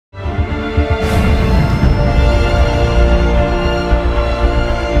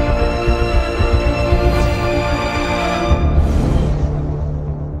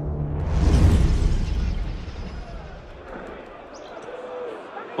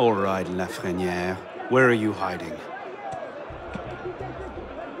All right, Lafrenière. Where are you hiding?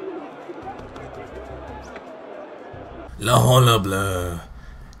 La Halle.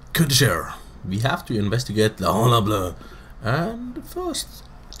 Countach, we have to investigate La Halle, and the first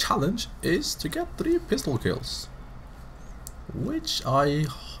challenge is to get 3 pistol kills, which I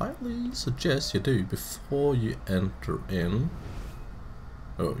highly suggest you do before you enter in.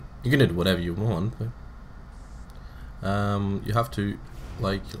 Oh, you can do whatever you want, but you have to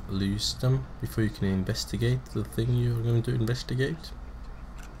like lose them before you can investigate the thing you're going to investigate.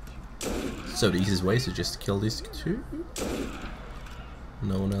 So the easiest way is to just kill these 2.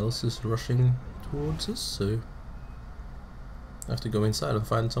 No one else is rushing towards us, so I have to go inside and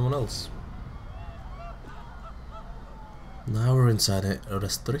find someone else. Now we're inside a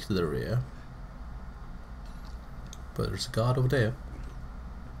restricted area, but there's a guard over there,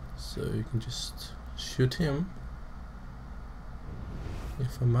 so you can just shoot him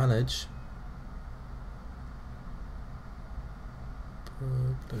if I manage.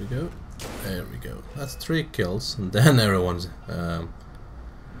 There we go. There we go. That's 3 kills, and then everyone's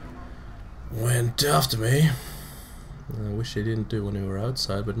went after me. I wish they didn't do when they were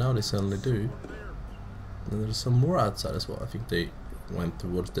outside, but now they suddenly do. And there's some more outside as well. I think they went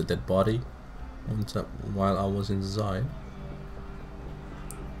towards the dead body while I was inside.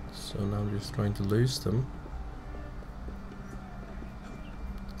 So now I'm just trying to lose them.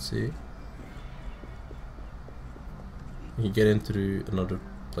 Let's see. You get into another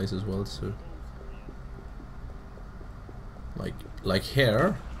place as well, so like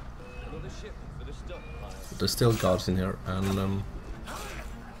here. There's still guards in here, and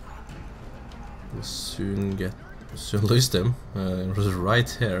we'll soon lose them. It was right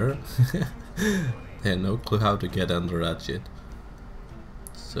here. They had no clue how to get under that shit.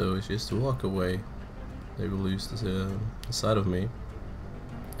 So it's just to walk away. They will lose the side of me,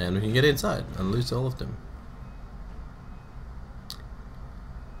 and we can get inside and lose all of them.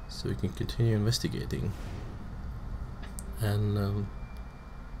 So we can continue investigating. And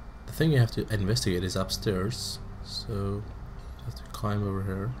the thing you have to investigate is upstairs, so you have to climb over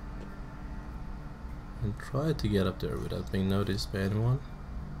here and try to get up there without being noticed by anyone.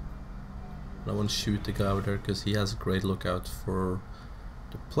 I don't want to shoot the guy over there because he has a great lookout for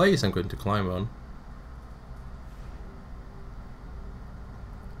the place I'm going to climb on.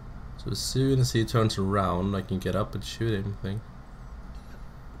 So as soon as he turns around, I can get up and shoot him, I think.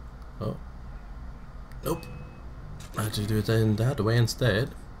 Oh. Nope. I have to do it in that way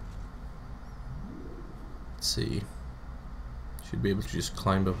instead. Let's see. Should be able to just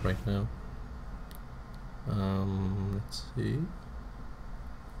climb up right now. Let's see.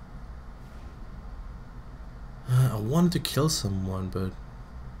 I wanted to kill someone, but it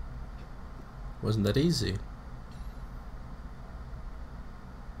wasn't that easy.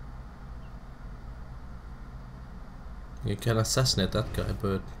 You can assassinate that guy,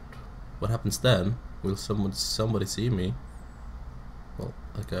 but what happens then? Will somebody see me? Well,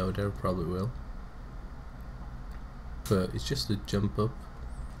 that guy over there probably will. But it's just to jump up,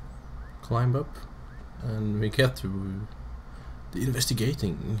 climb up, and we get to the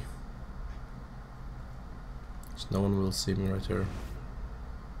investigating. So no one will see me right here.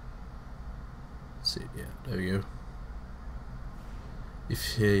 Let's see, yeah, there we go.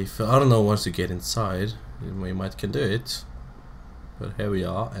 If I don't know wants to get inside, we might can do it. But here we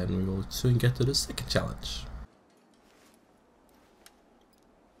are, and we will soon get to the second challenge.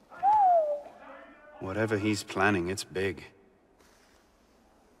 Whatever he's planning, it's big.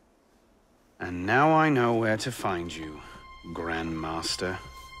 And now I know where to find you, Grandmaster.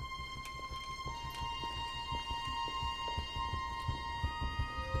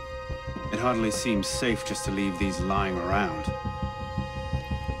 It hardly seems safe just to leave these lying around.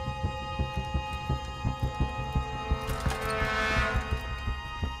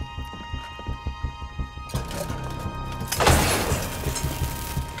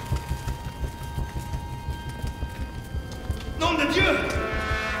 Nom de Dieu!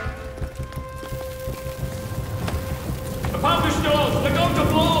 The power stores! They're going to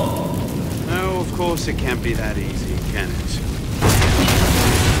blow! No, of course it can't be that easy, can it?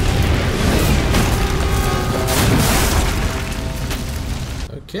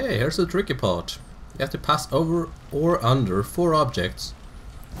 Okay, here's the tricky part. You have to pass over or under 4 objects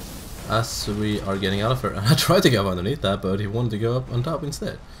as we are getting out of here. And I tried to go underneath that, but he wanted to go up on top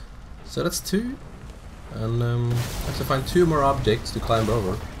instead. So that's 2. And I have to find 2 more objects to climb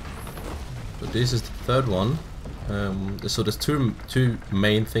over. So this is the 3rd one. So there's two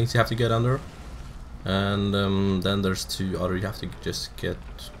main things you have to get under, and then there's 2 other you have to just get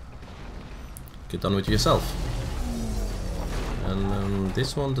done with yourself. and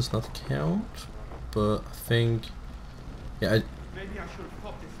this one does not count, but I think, yeah, Maybe I should have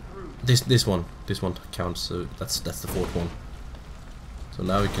popped this through. this one counts. So that's the fourth one. So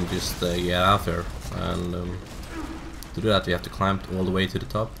now we can just get out there, and to do that we have to climb all the way to the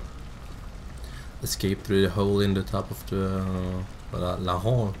top, escape through the hole in the top of the la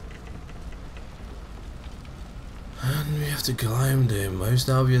hall, and we have to climb the most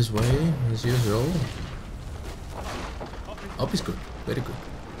obvious way as usual. Up is good, very good.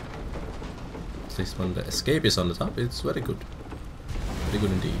 At least when the escape is on the top, it's very good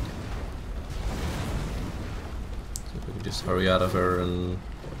indeed. So we can just hurry out of here and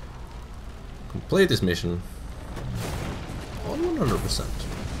complete this mission on 100%.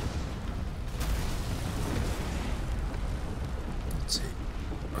 Let's see.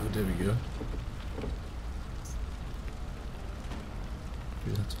 Oh, there we go.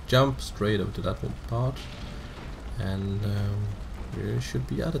 You have to jump straight over to that one part, and you should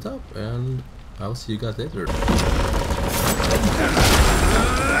be at the top, and I'll see you guys later.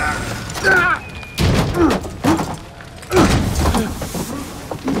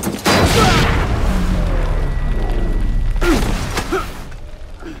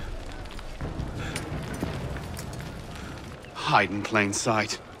 Hide in plain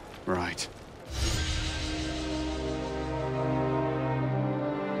sight. Right.